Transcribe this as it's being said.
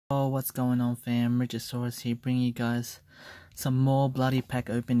Oh, what's going on, fam? Rigisaurus here, bringing you guys some more bloody pack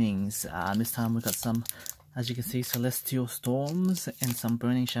openings. This time we got some, as you can see, Celestial Storms and some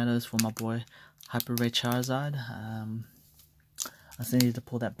Burning Shadows for my boy Hyper Rare Charizard. I still need to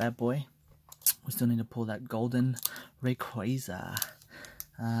pull that bad boy. We still need to pull that Golden Rayquaza.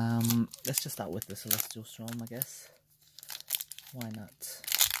 Let's just start with the Celestial Storm, I guess. Why not?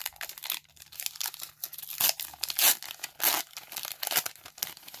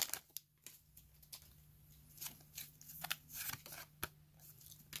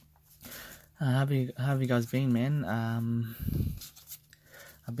 How have you guys been, man?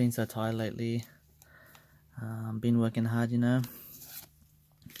 I've been so tired lately. Been working hard, you know.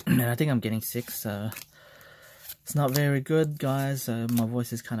 And I think I'm getting sick, so it's not very good, guys. My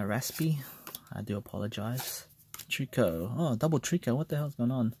voice is kind of raspy. I do apologize. Trico. Oh, double Trico. What the hell's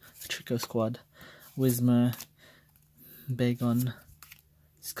going on? Trico squad. Whismer, Bagon,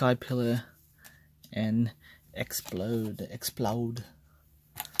 Skypillar, and Explode.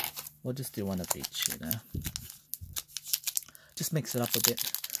 We'll just do one of each, you know. Just mix it up a bit.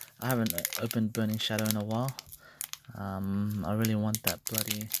 I haven't opened Burning Shadow in a while. I really want that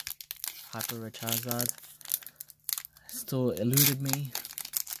bloody Hyper Rare Charizard. Still eluded me.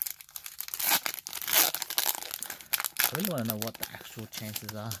 I really want to know what the actual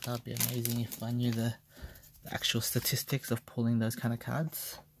chances are. That would be amazing if I knew the actual statistics of pulling those kind of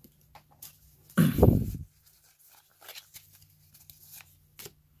cards.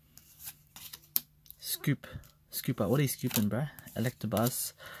 Scoop up. What are you scooping, bro?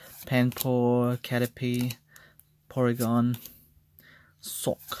 Electabuzz, Panpour, Caterpie, Porygon,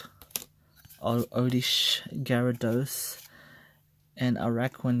 Sock, Oddish, Gyarados, and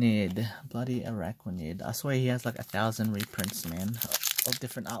Araquanid. Bloody Araquanid. I swear he has like 1,000 reprints, man, of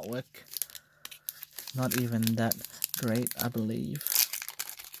different artwork. Not even that great, I believe.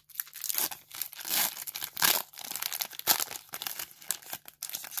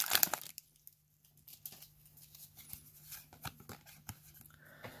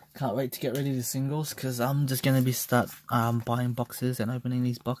 Can't wait to get ready to singles, because I'm just going to be buying boxes and opening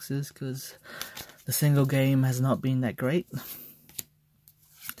these boxes, because the single game has not been that great.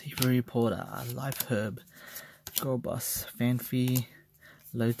 TV Reporter, Life Herb, Gorbus, Fanfi,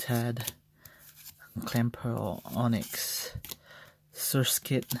 Lotad, Clamperl, Onyx,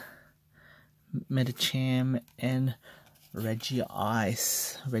 Surskit, Medicham, and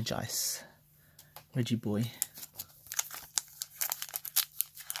Regice, Reggie Boy.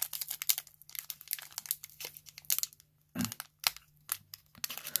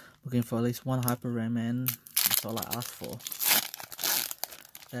 Looking for at least one Hyper Rare, man. That's all I ask for.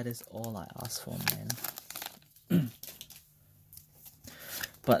 That is all I ask for, man.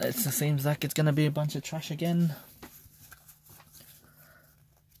 But it seems like it's gonna be a bunch of trash again.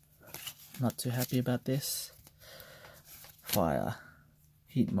 Not too happy about this. Fire.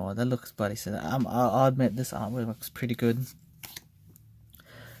 Heatmore. That looks bloody sad. I'll admit this artwork looks pretty good.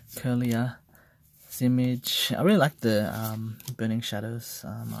 Curlier. Image. I really like the Burning Shadows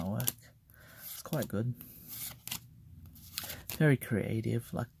artwork. It's quite good. Very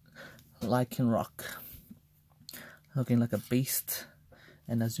creative, like Lycanroc, looking like a beast,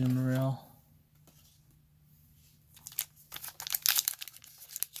 and Azumarill.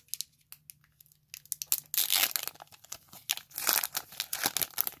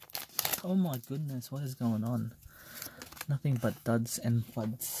 Oh my goodness, what is going on? Nothing but duds and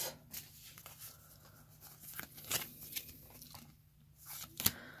fuds.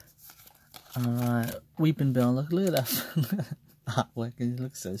 Weeping Bell, look at that artwork, it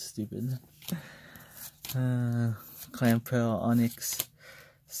looks so stupid. Clamperl, Onyx,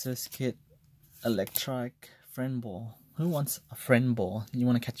 Surskit, Electrike, Friend Ball. Who wants a Friend Ball? You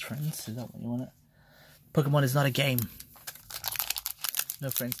want to catch friends? Is that what you want? Pokemon is not a game.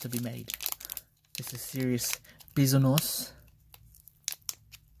 No friends to be made. This is serious business.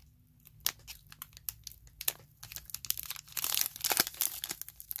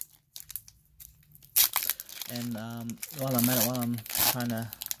 And while I'm at it, while I'm trying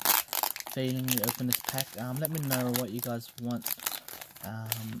to failingly open this pack, let me know what you guys want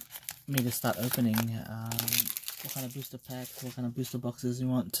me to start opening. What kind of booster packs, what kind of booster boxes you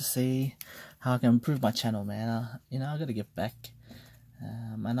want to see, how I can improve my channel, man. You know, I gotta give back.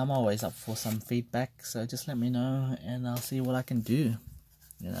 And I'm always up for some feedback, so just let me know and I'll see what I can do,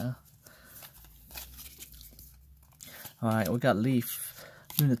 you know. Alright, we got Leaf,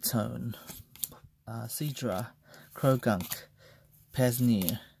 Lunatone, Seadra, Krogunk,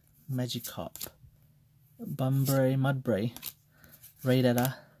 Pasneer, Magikarp, Mudbray,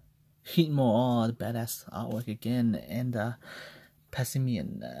 Raidata, Heatmore, oh, the badass artwork again, and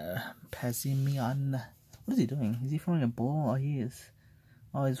Passimian. Passimian. What is he doing? Is he throwing a ball? Oh, he is.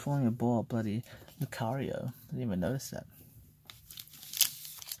 Oh, he's throwing a ball. Bloody Lucario. Didn't even notice that.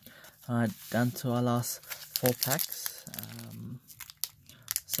 Alright, down to our last 4 packs.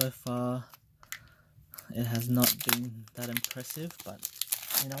 So far, it has not been that impressive, but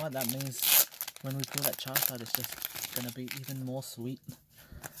you know what? That means when we pull that Charizard, it's just gonna be even more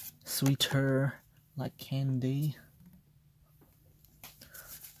sweeter, like candy.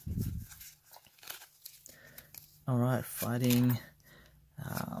 Alright, fighting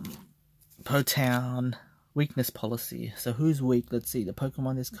Potown weakness policy. So who's weak? Let's see. The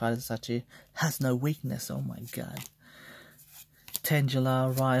Pokemon this card is actually has no weakness. Oh my god.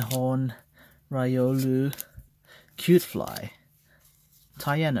 Tangela, Rhyhorn, Riolu, Cutefly,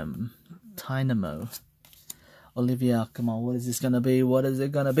 Tynamo. Olivia, come on, what is this gonna be? What is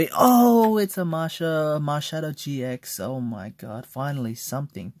it gonna be? Oh, it's a Marshadow GX. Oh my god, finally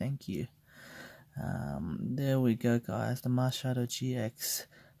something. Thank you. There we go, guys. The Marshadow GX,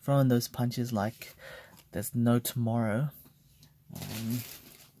 throwing those punches like there's no tomorrow.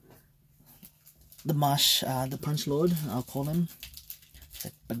 The Punch Lord, I'll call him.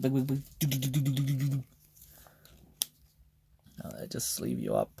 Just sleeve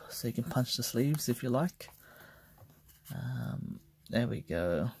you up so you can punch the sleeves if you like. There we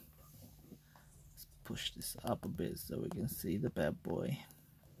go. Let's push this up a bit so we can see the bad boy.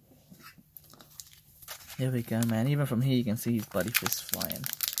 There we go, man. Even from here you can see his bloody fist flying.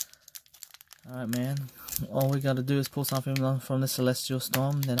 Alright, man. All we gotta do is pull something from the Celestial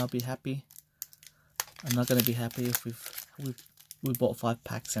Storm, then I'll be happy. I'm not gonna be happy if we bought 5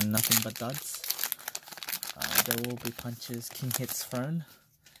 packs and nothing but duds. There will be punches, king hits thrown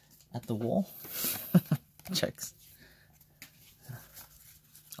at the wall. Checks.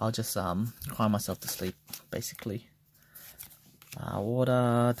 I'll just cry myself to sleep, basically.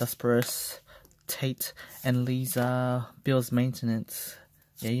 Water, Duskburst, Tate, and Lisa. Bill's maintenance.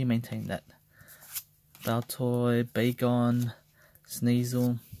 Yeah, you maintain that. Baltoy, Bagon,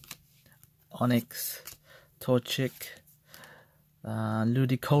 Sneasel, Onyx, Torchic,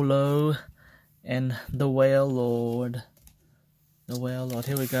 Ludicolo, and the Whale Lord. The Whale Lord.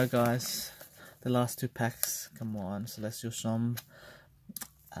 Here we go, guys. The last 2 packs. Come on, Celestial Storm.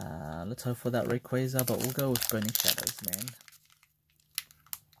 Let's hope for that Rayquaza, but we'll go with Burning Shadows, man.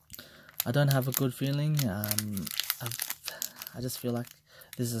 I don't have a good feeling. I just feel like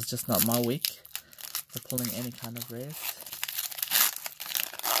this is just not my week for pulling any kind of rares.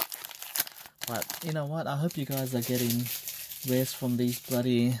 But you know what? I hope you guys are getting rares from these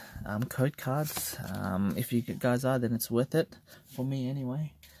bloody code cards. If you guys are, then it's worth it for me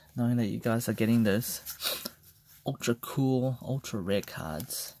anyway, knowing that you guys are getting those ultra cool, ultra rare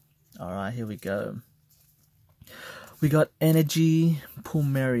cards. Alright, here we go. We got Energy,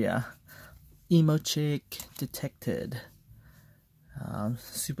 Pulmeria, Emochick, Detected,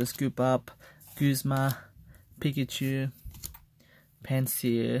 Super Scoop Up, Guzma, Pikachu,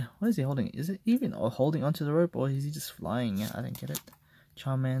 Pansear. What is he holding? Is it even holding onto the rope, or is he just flying? I don't get it.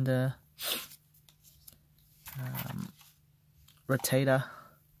 Charmander, Rattata,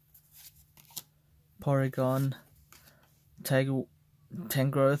 Porygon,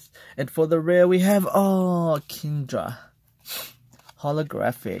 Tangrowth, and for the rare we have Kindra,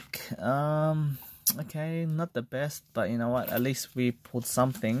 holographic. Okay, not the best, but you know what? At least we pulled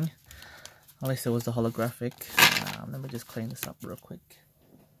something. At least it was a holographic. Let me just clean this up real quick.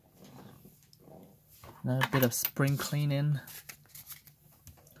 Now a bit of spring cleaning,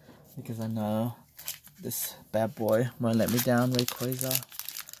 because I know this bad boy won't let me down. Rayquaza.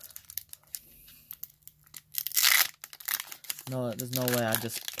 No, there's no way I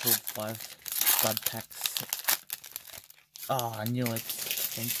just pulled 5 blood packs. Oh, I knew it.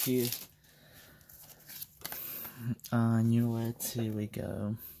 Thank you. I knew it. Here we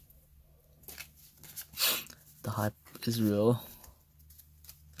go. The hype is real.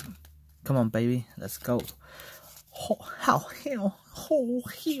 Come on, baby. Let's go. Hell.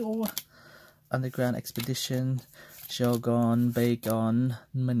 Underground Expedition. Shogun, Bagon,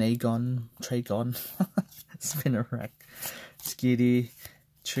 Menegon, Tragon, Spinnerack, Skitty,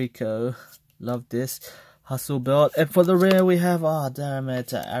 Trico, love this, Hustle Belt, and for the rare we have, damn it,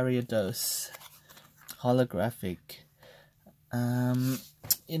 Ariados, holographic.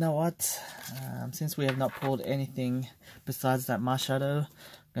 You know what, since we have not pulled anything besides that Marshadow, I'm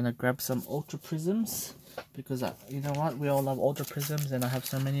gonna grab some Ultra Prisms, because you know what, we all love Ultra Prisms, and I have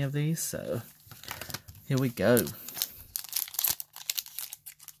so many of these, so here we go.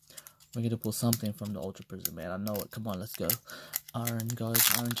 We're gonna pull something from the Ultra Prism, man. I know it. Come on, let's go. Iron guys,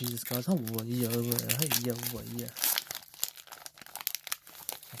 Iron Jesus guys. Oh yeah.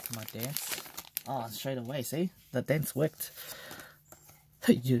 to my dance. Oh, straight away, see? The dance worked.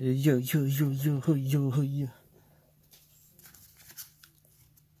 Hey, yo.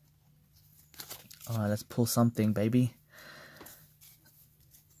 Alright, let's pull something, baby.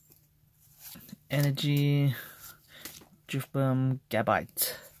 Energy, Drifbum,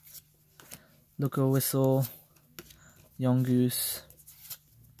 Gabite, Loco Whistle, Yongoose,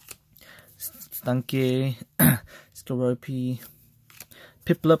 Stunky, Skoropy,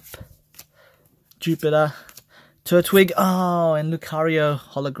 Piplup, Jupiter, Turtwig, oh, and Lucario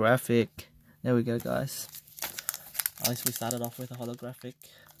holographic. There we go, guys. At least we started off with a holographic.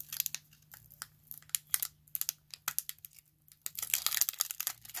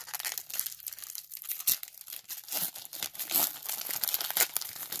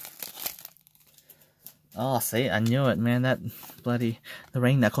 Oh, see, I knew it, man. That bloody, the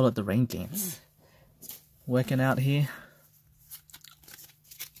rain, I call it the rain dance. Working out here.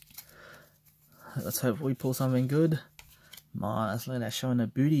 Let's hope we pull something good. Let's let that showing a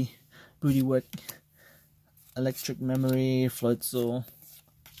booty work. Electric Memory, Floatzel,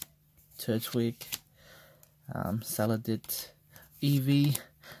 Turtwig, Saladit, Eevee,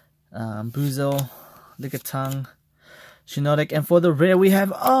 Buizel, Lickitung, Shiinotic, and for the rare we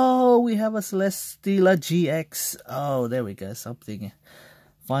have a Celesteela GX. Oh, there we go, something.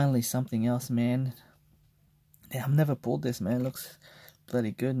 Finally something else, man. Yeah, I've never pulled this, man. It looks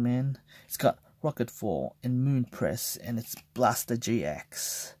bloody good, man. It's got Rocket Fall and Moon Press, and it's Blaster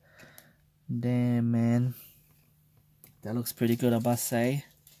GX. Damn, man. That looks pretty good, I must say.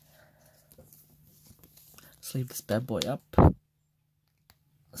 Let's leave this bad boy up.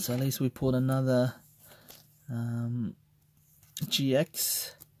 So at least we pulled another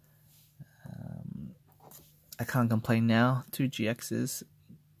GX. I can't complain now. 2 GXs.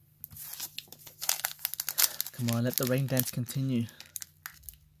 Come on, let the rain dance continue.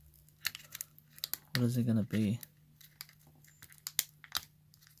 What is it gonna be?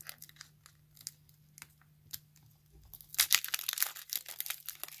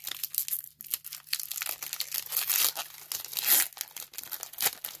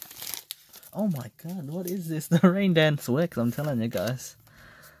 Oh my god, what is this? The rain dance works, I'm telling you guys.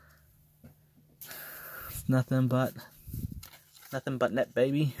 It's nothing but net,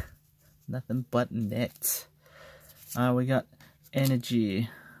 baby. Nothing but net. We got Energy,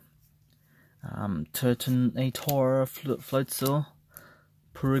 Turtonator, Floatzel,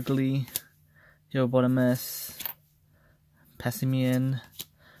 Purugly, Hippopotamus, Passimian,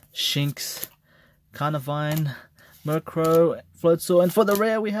 Shinx, Carnivine, Murkrow, Floatzel, and for the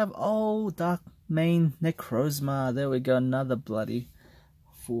rare we have, Dark Mane Necrozma. There we go, another bloody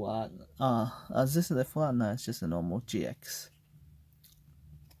full art. Is this the full art? No, it's just a normal GX.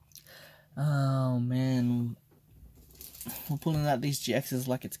 Oh man, we're pulling out these GXs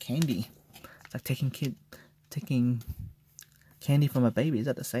like it's candy. It's like taking candy from a baby. Is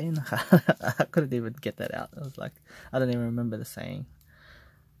that the saying? I couldn't even get that out. I was like, I don't even remember the saying.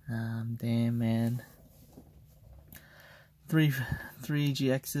 Damn, man. Three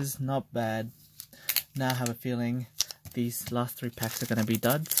GXs, not bad. Now I have a feeling these last 3 packs are gonna be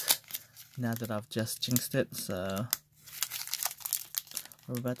duds. Now that I've just jinxed it, so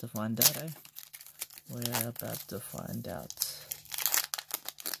we're about to find out, eh? We're about to find out.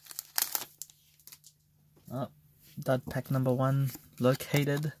 Oh, dud pack number 1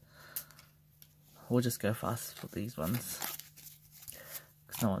 located. We'll just go fast for these ones,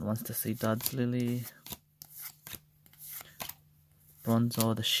 because no one wants to see duds. Lily,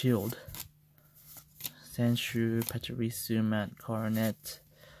 Bronzor, the Shield, Sandshrew, Pachirisu, Matt, Coronet,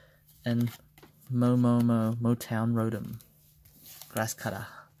 and Motown Rotom. Grass Cutter.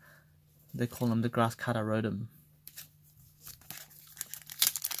 They call him the Grass Cutter Rotom.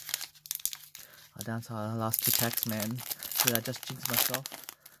 Down to our last 2 packs, man. Did I just jinx myself?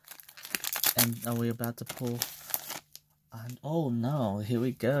 And are we about to pull? And oh no, here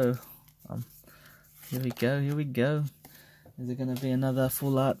we go. Here we go. Is it gonna be another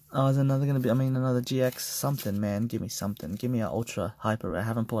full art? Oh, is another gonna be? I mean, another GX something, man. Give me something. Give me an ultra hyper rare. I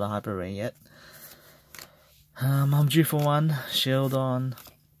haven't pulled a hyper rare yet. I'm due for one. Shieldon,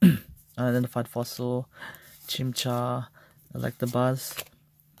 Unidentified Fossil, Chimchar, Electabuzz,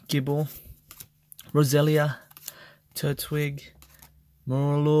 Gibble, Roselia, Turtwig,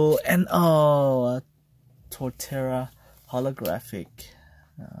 Morlul, and a Torterra holographic.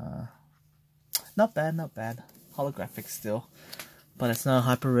 Not bad, not bad. Holographic still, but it's not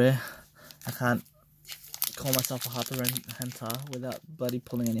hyper rare. I can't call myself a hyper rare hunter without bloody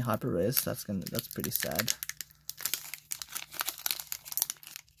pulling any hyper rares. That's pretty sad.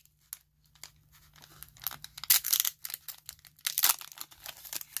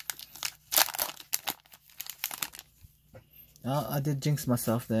 I did jinx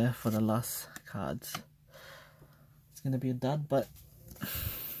myself there for the last cards. It's gonna be a dud, but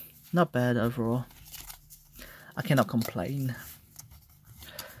not bad overall. I cannot complain.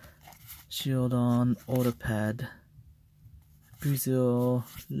 Shieldon, Autopad, Brazil,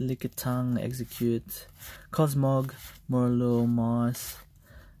 Lickitung, Execute, Cosmog, Morlu, Mars,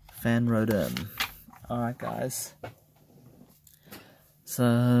 Fan Rotom. Alright guys.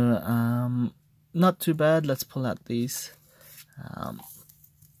 So, not too bad. Let's pull out these.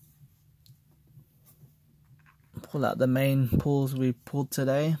 Pull out the main pulls we pulled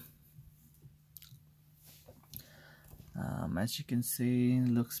today. As you can see,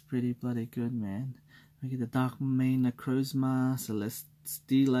 looks pretty bloody good, man. We get the Dark Main Necrozma,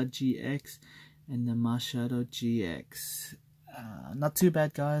 Celesteela GX, and the Marshadow GX. Not too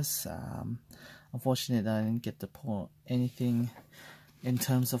bad, guys. Unfortunately, I didn't get to pull anything in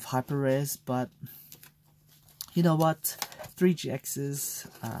terms of hyper rares, but you know what? 3 GXs,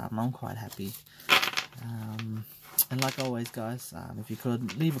 I'm quite happy. And like always, guys, if you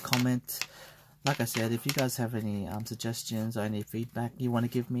could leave a comment. Like I said, if you guys have any suggestions or any feedback you want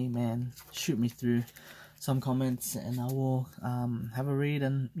to give me, man, shoot me through some comments and I will have a read,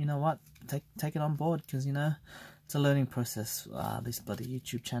 and you know what, take it on board, because you know it's a learning process, this bloody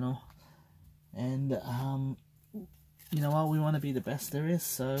YouTube channel, and you know what, we want to be the best there is,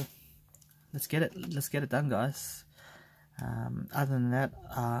 so let's get it done, guys. Other than that,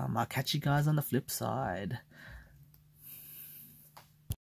 I'll catch you guys on the flip side.